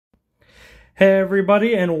Hey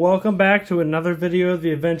everybody, and welcome back to another video of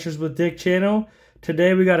the Adventures with Dick channel.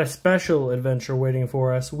 Today we got a special adventure waiting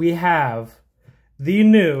for us. We have the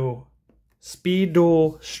new Speed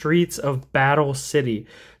Duel Streets of Battle City.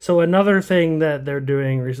 So another thing that they're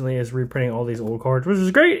doing recently is reprinting all these old cards, which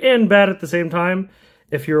is great and bad at the same time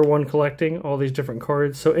if you're one collecting all these different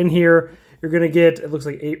cards. So in here, you're going to get, it looks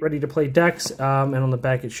like 8 ready-to-play decks, and on the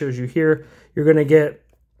back it shows you here, you're going to get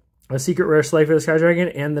a Secret Rare Slifer the Sky Dragon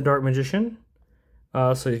and the Dark Magician.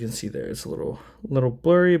 So you can see there, it's a little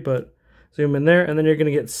blurry, but zoom in there. And then you're going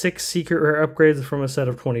to get 6 Secret Rare upgrades from a set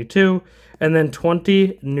of 22, and then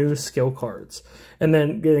 20 new skill cards. And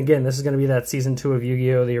then, again, this is going to be that Season 2 of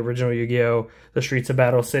Yu-Gi-Oh!, the original Yu-Gi-Oh!, the Streets of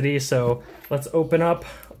Battle City. So let's open up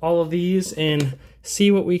all of these and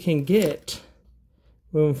see what we can get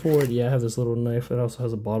moving forward. Yeah, I have this little knife that also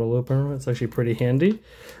has a bottle opener. It's actually pretty handy.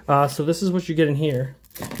 So this is what you get in here.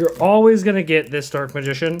 You're always going to get this Dark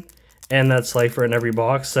Magician and that Slifer in every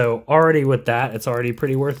box. So already with that, it's already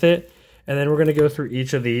pretty worth it. And then we're going to go through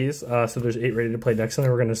each of these. So there's 8 ready-to-play decks, and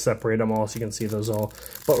then we're going to separate them all so you can see those all.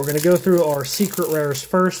 But we're going to go through our Secret Rares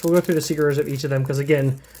first. We'll go through the Secret Rares of each of them because,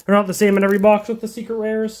 again, they're not the same in every box with the Secret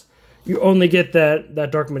Rares. You only get that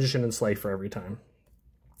Dark Magician and Slifer every time.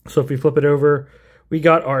 So if we flip it over, we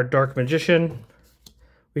got our Dark Magician.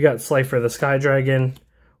 We got Slifer the Sky Dragon.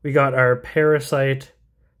 We got our Parasite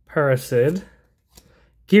Paracid.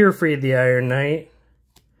 Gearfried the Iron Knight,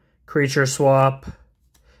 Creature Swap,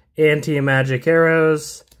 Anti-Magic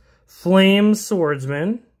Arrows, Flame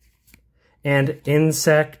Swordsman, and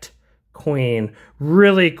Insect Queen.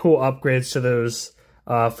 Really cool upgrades to those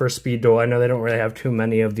for Speed Duel. I know they don't really have too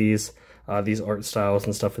many of these art styles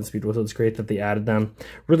and stuff in Speed Duel, so it's great that they added them.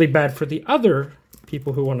 Really bad for the other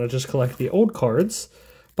people who want to just collect the old cards.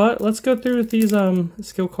 But let's go through these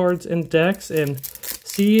skill cards and decks and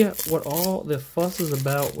see what all the fuss is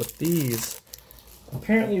about with these.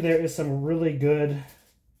 Apparently there is some really good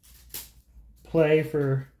play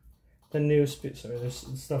for the new Speed. Sorry, there's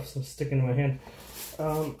stuff sticking in my hand.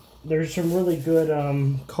 There's some really good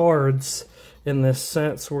cards in this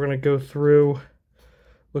set, so we're going to go through.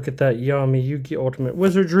 Look at that Yami Yugi Ultimate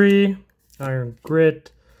Wizardry, Iron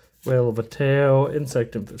Grit, Whale of a Tail,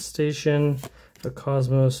 Insect Infestation, the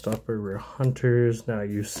Cosmos, Stopper Rare Hunters, Now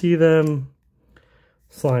You See Them,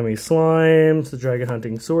 Slimy Slimes, the Dragon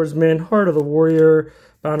Hunting Swordsman, Heart of the Warrior,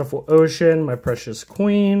 Bountiful Ocean, My Precious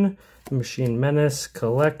Queen, the Machine Menace,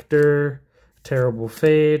 Collector, Terrible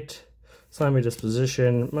Fate, Slimy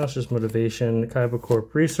Disposition, Master's Motivation, Kaiba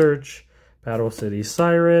Corp Research, Battle City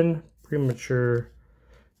Siren, Premature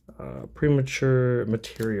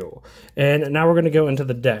Material. And now we're going to go into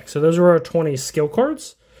the deck. So those are our 20 skill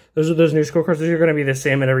cards. Those are those new skill cards. Those are going to be the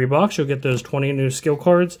same in every box. You'll get those 20 new skill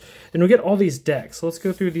cards. And you'll get all these decks. So let's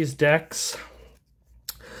go through these decks.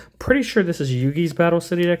 Pretty sure this is Yugi's Battle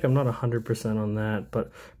City deck. I'm not 100% on that,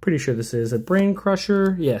 but pretty sure this is a Brain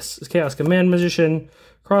Crusher. Yes, it's Chaos Command Magician,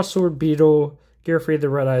 Cross-Sword Beetle, Gearfried the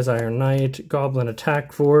Red Eyes Iron Knight, Goblin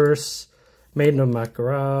Attack Force, Maiden of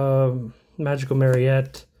Makara, Magical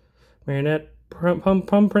Marionette,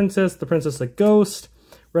 Pum Princess, the Princess the Ghost,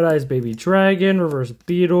 Red Eyes Baby Dragon, Reverse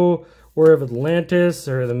Beetle, Warrior of Atlantis,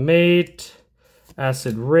 or the Mate,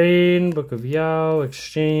 Acid Rain, Book of Yao,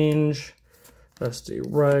 Exchange, Dusty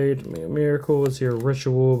Right, Miracle is here,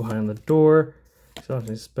 Ritual, Behind the Door,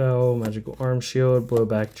 Exhausting Spell, Magical Arm Shield,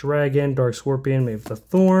 Blowback Dragon, Dark Scorpion, Maeve the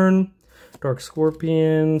Thorn, Dark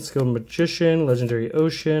Scorpion, Skilled Magician, Legendary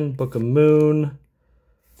Ocean, Book of Moon,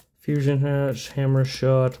 Fusion Hatch, Hammer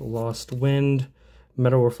Shot, Lost Wind,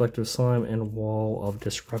 Metal Reflective Slime, and Wall of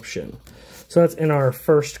Disruption. So that's in our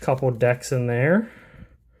first couple decks in there.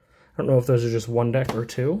 I don't know if those are just one deck or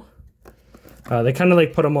two. They kind of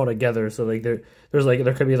like put them all together, so like there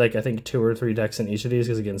could be like I think 2 or 3 decks in each of these,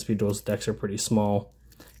 because again, Speed Duel's decks are pretty small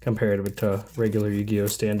compared to regular Yu-Gi-Oh!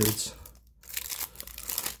 Standards.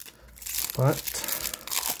 But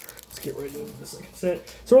let's get right into the second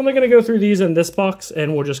set. So we're only going to go through these in this box,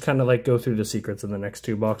 and we'll just kind of like go through the secrets in the next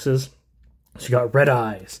 2 boxes. So you got Red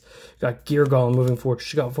Eyes, you got Gear Golem Moving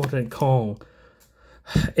Fortress, you got Voltant Kong,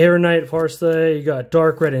 Air Knight Farsley, you got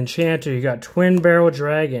Dark Red Enchanter, you got Twin Barrel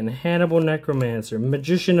Dragon, Hannibal Necromancer,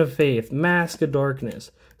 Magician of Faith, Mask of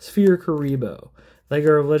Darkness, Sphere Karibo,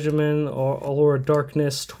 Legger of Legerdman, Allure of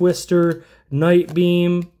Darkness, Twister, Night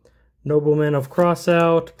Beam, Nobleman of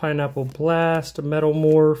Crossout, Pineapple Blast, Metal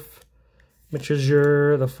Morph,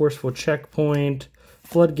 Mitchazure, the Forceful Checkpoint,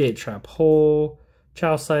 Floodgate Trap Hole,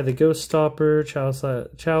 Chao Sai the Ghost Stopper,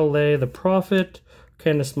 Chao Lei the Prophet,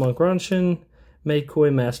 Candace Monk Ronshin,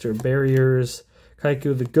 Meikoi Master Barriers,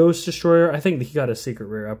 Kaiku the Ghost Destroyer. I think he got a secret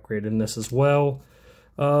rare upgrade in this as well.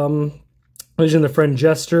 Legend of the Friend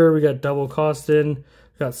Jester, we got double Costin,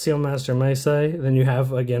 we got Sealmaster Maisei. Then you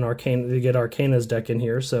have, again, Arcana, you get Arcana's deck in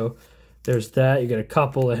here, so there's that. You get a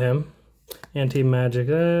couple of him. Anti-Magic,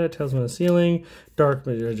 Talisman of Sealing, Dark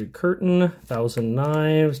Magic Curtain, 1,000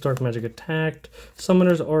 Knives, Dark Magic Attacked,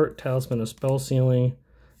 Summoner's Art, Talisman of Spell Sealing,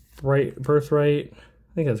 Birthright,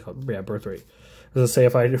 I think that's called, yeah, Birthright. I was gonna say,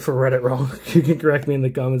 if I read it wrong, you can correct me in the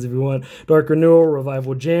comments if you want. Dark Renewal,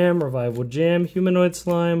 Revival Jam, Humanoid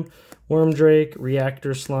Slime, Wormdrake,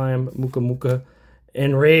 Reactor Slime, Muka Muka,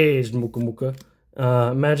 Enraged Muka Muka,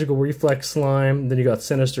 Magical Reflex Slime. Then you got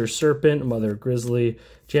Sinister Serpent, Mother Grizzly,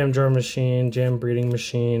 Jam Jar Machine, Jam Breeding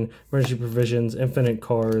Machine, Emergency Provisions, Infinite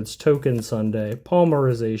Cards, Token Sunday,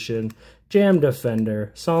 Polymerization, Jam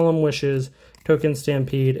Defender, Solemn Wishes, Token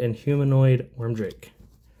Stampede, and Humanoid Wormdrake.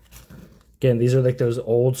 Again, these are like those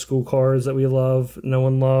old school cards that we love, know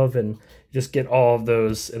and love, and you just get all of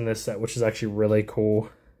those in this set, which is actually really cool,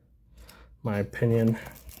 my opinion.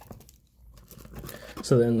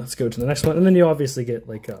 So then let's go to the next one, and then you obviously get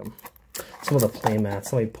like some of the play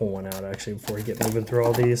mats. Let me pull one out actually before we get moving through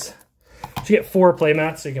all these. So you get 4 play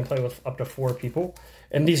mats, so you can play with up to 4 people,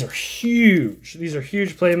 and these are huge. These are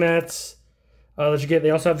huge play mats that you get. They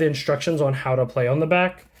also have the instructions on how to play on the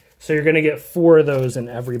back. So you're going to get 4 of those in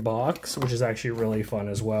every box, which is actually really fun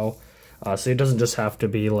as well. So it doesn't just have to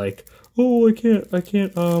be like, oh, I can't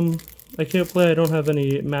play. I don't have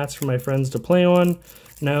any mats for my friends to play on.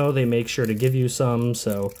 No, they make sure to give you some,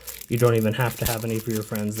 so you don't even have to have any for your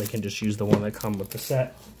friends. They can just use the one that come with the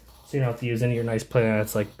set. So you don't have to use any of your nice play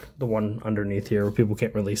mats like the one underneath here where people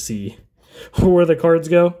can't really see where the cards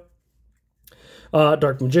go.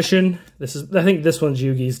 Dark Magician. I think this one's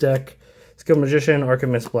Yugi's deck. Skilled Magician,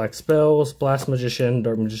 Archimist Black Spells, Blast Magician,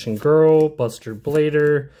 Dark Magician Girl, Buster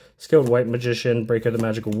Blader, Skilled White Magician, Breaker the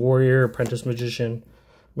Magical Warrior, Apprentice Magician,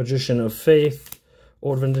 Magician of Faith,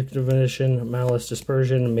 Old Vindictive Magician, Malice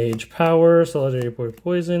Dispersion, Mage Power, Solidarity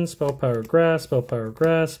Poison, Spell Power Grasp,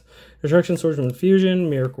 Destruction Swordsman Fusion,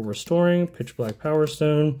 Miracle Restoring, Pitch Black Power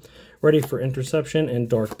Stone, Ready for Interception, and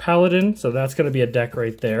Dark Paladin. So that's going to be a deck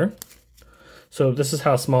right there. So this is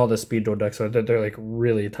how small the Speed Duel decks are. They're like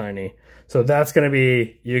really tiny. So that's going to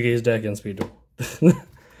be Yugi's deck in Speed Duel.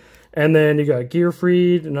 And then you got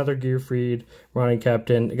Gearfried, another Gearfried, Ronnie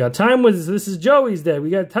Captain. You got Time Wizard. This is Joey's deck. We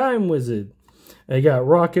got Time Wizard. You got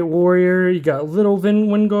Rocket Warrior. You got Little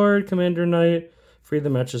Wingard, Commander Knight, Free the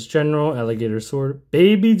Matchless General, Alligator Sword,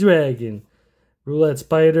 Baby Dragon, Roulette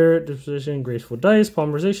Spider, Disposition, Graceful Dice,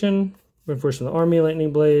 Polymerization, Reinforcement of the Army,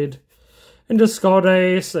 Lightning Blade, and just Skull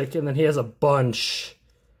Dice. Like, and then he has a bunch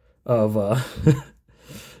of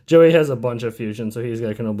Joey has a bunch of fusion, so he's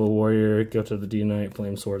got Noble Warrior, Go to the D-Knight,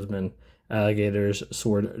 Flame Swordsman, Alligators,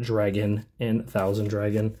 Sword Dragon, and Thousand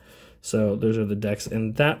Dragon. So those are the decks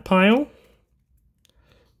in that pile.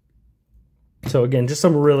 So again, just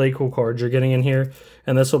some really cool cards you're getting in here,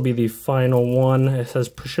 and this will be the final one. It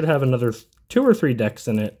says should have another 2 or 3 decks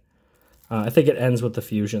in it. I think it ends with the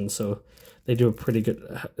fusion, so they do a pretty good.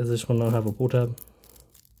 Does this one not have a pull tab?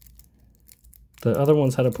 The other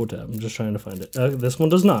ones had a pull tab. I'm just trying to find it. This one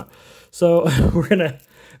does not. So we're gonna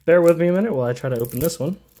bear with me a minute while I try to open this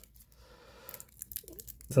one,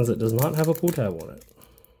 since it does not have a pull tab on it.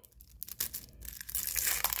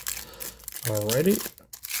 Alrighty.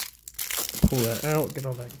 Pull that out, get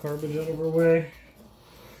all that garbage out of our way.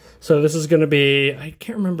 So this is going to be, I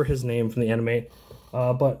can't remember his name from the anime,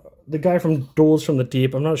 but the guy from Duels from the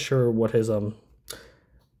Deep, I'm not sure what his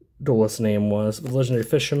duelist name was. Legendary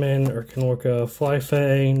Fisherman, Urkinorka,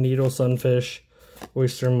 Flyfang, Needle Sunfish,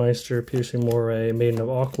 Oystermeister, Piercing Moray, Maiden of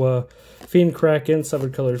Aqua, Fiend Kraken,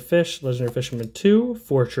 Severed Colored Fish, Legendary Fisherman 2,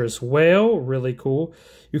 Fortress Whale, really cool.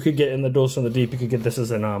 You could get in the Duels from the Deep, you could get this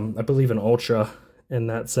as an, I believe an Ultra in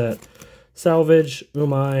that set. Salvage,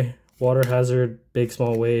 Umai, Water Hazard, Big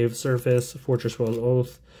Small Wave, Surface, Fortress Whale's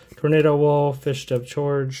Oath, Tornado Wall, Fish Step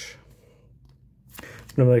Charge,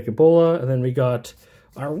 Pneumatic Ebola, and then we got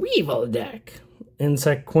our Weevil deck.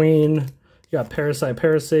 Insect Queen, you got Parasite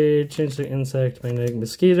Parasade, Change to Insect, Magnetic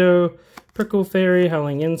Mosquito, Prickle Fairy,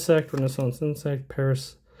 Howling Insect, Renaissance Insect,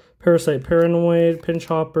 Parasite Paranoid, Pinch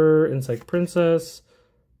Hopper, Insect Princess,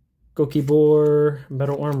 Goki Boar,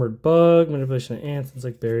 Metal Armored Bug, Manipulation of Ants,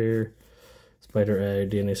 Insect Barrier, Spider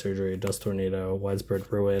Egg, DNA Surgery, Dust Tornado, Widespread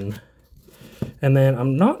Ruin. And then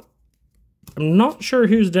I'm not sure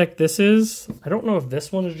whose deck this is. I don't know if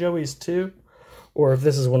this one is Joey's too, or if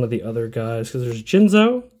this is one of the other guys, because there's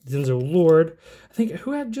Jinzo Lord. I think,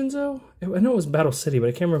 who had Jinzo? I know it was Battle City, but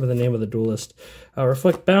I can't remember the name of the duelist.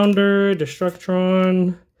 Reflect Bounder,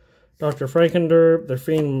 Destructron, Dr. Frankenderp, The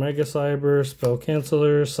Fiend Mega Cyber, Spell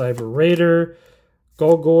Canceller, Cyber Raider,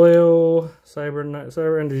 Gargoyle,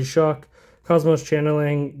 Cyber Energy Shock, Cosmos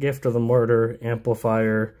Channeling, Gift of the Martyr,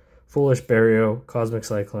 Amplifier, Foolish Burial, Cosmic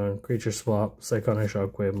Cyclone, Creature Swap, Psychonic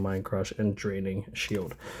Shockwave, Mind Crush, and Draining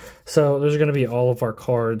Shield. So those are going to be all of our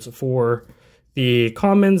cards for the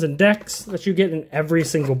commons and decks that you get in every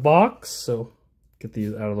single box. So get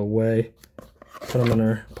these out of the way. Put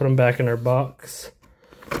them back in our box.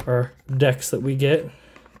 Our decks that we get.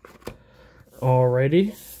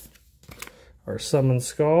 Alrighty. Our Summon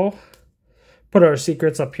Skull. Put our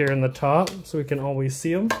secrets up here in the top so we can always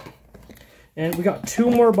see them. And we got 2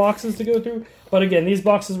 more boxes to go through. But again, these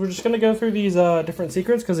boxes, we're just going to go through these different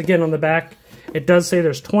secrets. Because again, on the back, it does say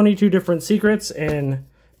there's 22 different secrets. And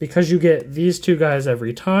because you get these 2 guys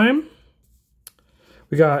every time,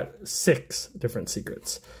 we got 6 different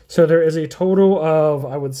secrets. So there is a total of,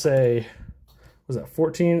 I would say, was that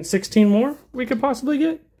 14, 16 more we could possibly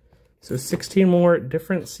get? So 16 more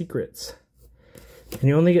different secrets. And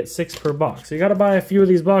you only get 6 per box. So you got to buy a few of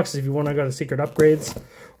these boxes if you want to go to secret upgrades.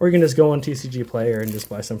 Or you can just go on TCG Player and just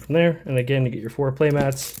buy some from there. And again, you get your 4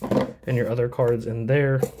 playmats and your other cards in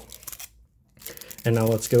there. And now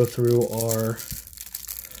let's go through our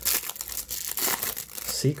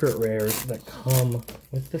secret rares that come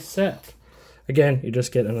with the set. Again, you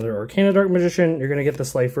just get another Arcana Dark Magician. You're going to get the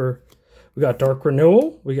Slifer. We got Dark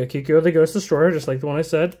Renewal. We got Kikyo the Ghost Destroyer, just like the one I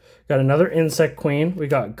said. Got another Insect Queen. We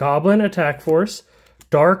got Goblin Attack Force.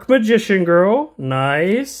 Dark Magician Girl.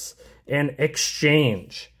 Nice. And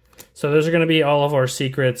Exchange. So those are going to be all of our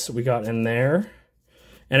secrets we got in there.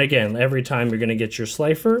 And again, every time you're going to get your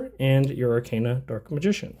Slifer and your Arcana Dark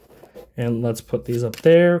Magician. And let's put these up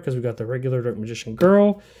there because we got the regular Dark Magician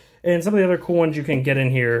Girl. And some of the other cool ones you can get in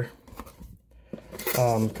here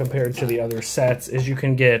compared to the other sets is you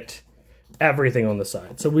can get everything on the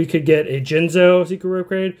side. So we could get a Jinzo secret rare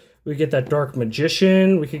upgrade. We get that Dark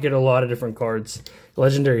Magician. We could get a lot of different cards.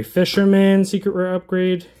 Legendary Fisherman secret rare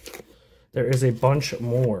upgrade. There is a bunch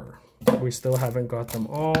more. We still haven't got them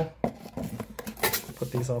all.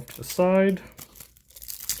 Put these off to the side.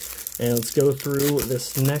 And let's go through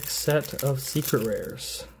this next set of secret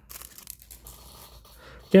rares.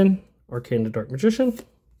 Again, Arcana Dark Magician.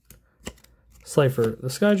 Slifer the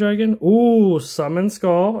Sky Dragon. Ooh, Summon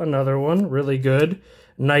Skull, another one, really good.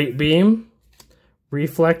 Night Beam.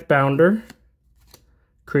 Reflect Bounder.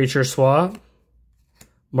 Creature Swap.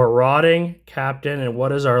 Marauding Captain. And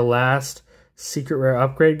what is our last secret rare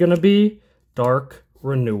upgrade going to be? Dark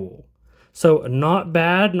Renewal. So not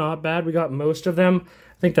bad, not bad. We got most of them.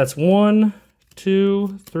 I think that's 1,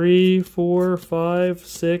 2, 3, 4, 5,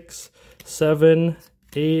 6, 7,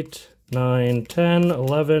 8, 9, 10,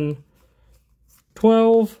 11,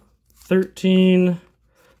 12, 13,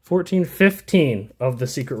 14, 15 of the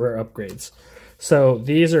secret rare upgrades. So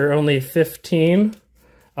these are only 15.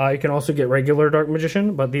 You can also get regular Dark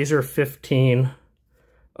Magician, but these are 15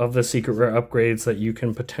 of the secret rare upgrades that you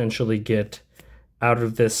can potentially get out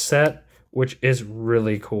of this set, which is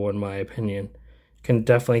really cool in my opinion. You can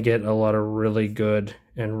definitely get a lot of really good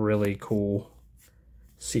and really cool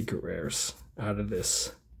secret rares out of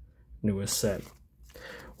this newest set.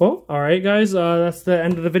 Well, all right, guys, that's the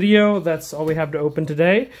end of the video. That's all we have to open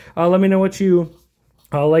today. Let me know what you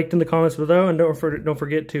liked in the comments below, and don't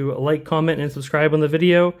forget to like, comment, and subscribe on the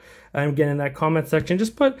video. And again, in that comment section,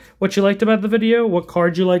 just put what you liked about the video, what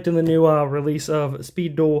cards you liked in the new release of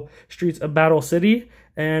Speed Duel Streets of Battle City,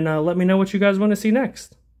 and let me know what you guys want to see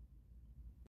next.